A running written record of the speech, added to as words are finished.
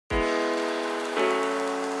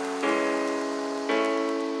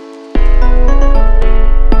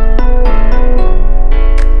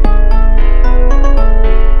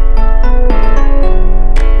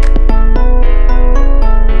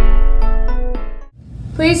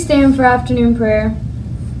Please stand for afternoon prayer.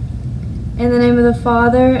 In the name of the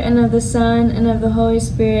Father, and of the Son, and of the Holy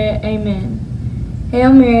Spirit, amen.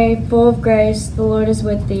 Hail Mary, full of grace, the Lord is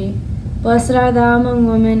with thee. Blessed art thou among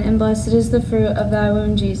women, and blessed is the fruit of thy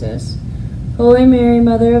womb, Jesus. Holy Mary,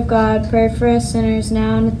 Mother of God, pray for us sinners,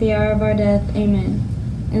 now and at the hour of our death, amen.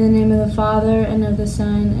 In the name of the Father, and of the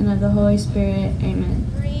Son, and of the Holy Spirit, amen.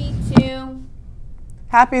 3, 2.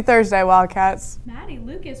 Happy Thursday, Wildcats. Maddie,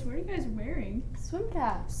 Lucas, what are you guys wearing? Swim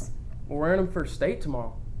caps. We're wearing them for state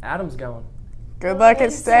tomorrow. Adam's going. Good luck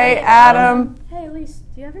at state, Adam. Hey, Elise,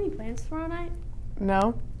 do you have any plans tomorrow night?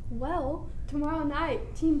 No? Well, tomorrow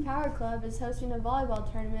night, Team Power Club is hosting a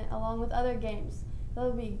volleyball tournament along with other games. There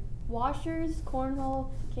will be washers, cornhole,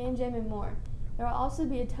 can jam, and more. There will also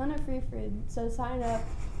be a ton of free food, so sign up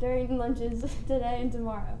during lunches today and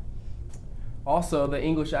tomorrow. Also, the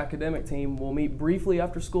English academic team will meet briefly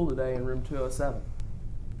after school today in room 207.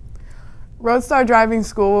 Roadstar Driving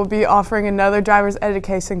School will be offering another driver's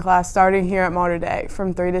education class starting here at Mater Dei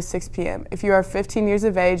from 3 to 6 p.m. If you are 15 years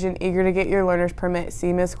of age and eager to get your learner's permit,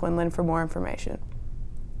 see Ms. Quinlan for more information.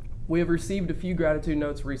 We have received a few gratitude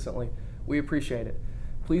notes recently. We appreciate it.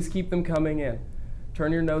 Please keep them coming in.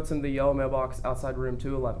 Turn your notes in the yellow mailbox outside room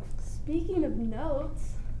 211. Speaking of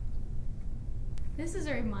notes, This is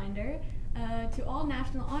a reminder to all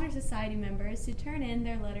National Honor Society members to turn in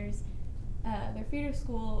their letters, their feeder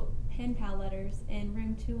school pen pal letters in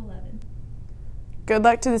room 211. Good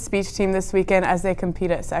luck to the speech team this weekend as they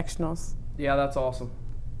compete at sectionals. Yeah, that's awesome.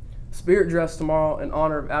 Spirit dress tomorrow in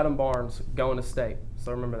honor of Adam Barnes going to state.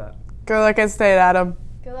 So remember that. Good luck at state, Adam.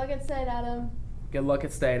 good luck at state, Adam. Good luck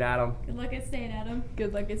at state, Adam. Good luck at state, Adam.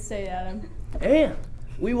 Good luck at state, Adam. And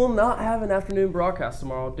we will not have an afternoon broadcast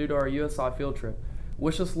tomorrow due to our USI field trip.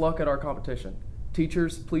 Wish us luck at our competition.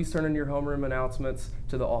 Teachers, please turn in your homeroom announcements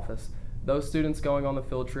to the office. Those students going on the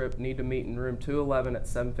field trip need to meet in room 211 at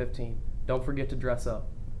 7:15. Don't forget to dress up.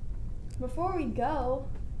 Before we go,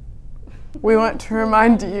 We want to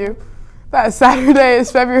remind you that Saturday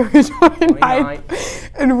is February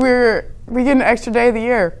 29th, and we get an extra day of the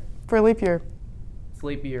year for leap year. It's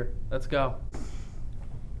leap year. Let's go.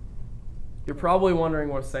 You're probably wondering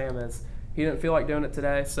where Sam is. He didn't feel like doing it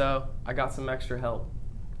today, so I got some extra help.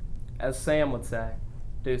 As Sam would say,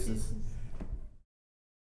 deuces.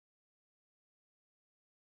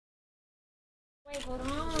 wait, hold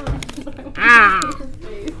on.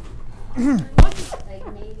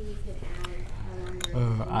 Like maybe you could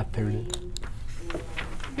add I threw it.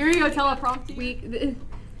 Here you go, teleprompter.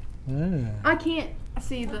 I can't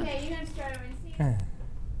see the. Okay, you're gonna start over and see.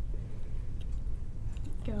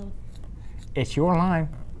 Go. It's your line.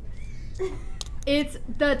 It's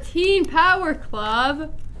the Teen Power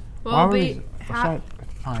Club. Fine.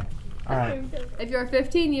 All right. If you're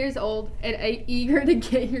 15 years old and eager to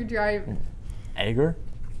get your driver. Eager?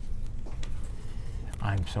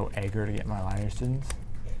 I'm so eager to get my license.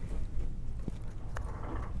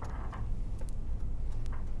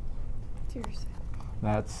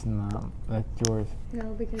 That's yours. No,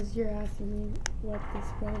 because you're asking me what this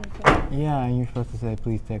brother said. Yeah, and you're supposed to say,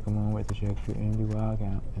 please take a moment to check your Daily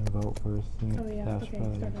Wildcat and vote for Oh yeah, Dash okay,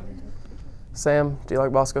 Brother. start over. Sam, do you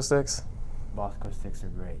like Bosco sticks? Bosco sticks are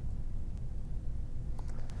great.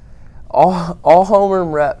 All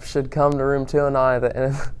homeroom reps should come to room 209 at the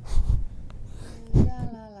end.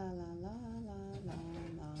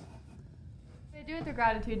 They do with the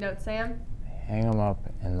gratitude note, Sam. Hang them up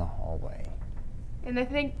in the hallway. And I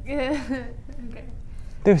think, okay.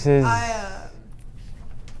 Deuces.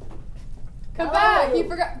 Come back! You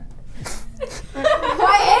forgot.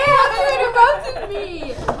 I am! You interrupted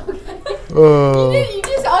me!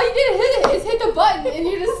 All you did is hit the button and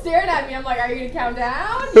you just stared at me. I'm like, are you gonna count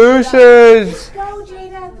down? Deuces. Go,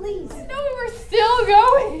 Jada, please. No, we're still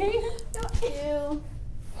going. Ew.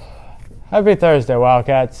 Happy Thursday,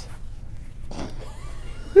 Wildcats.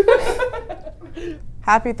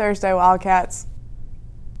 Happy Thursday, Wildcats.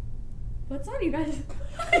 What's on you guys?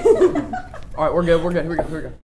 All right, we're good. Here we go.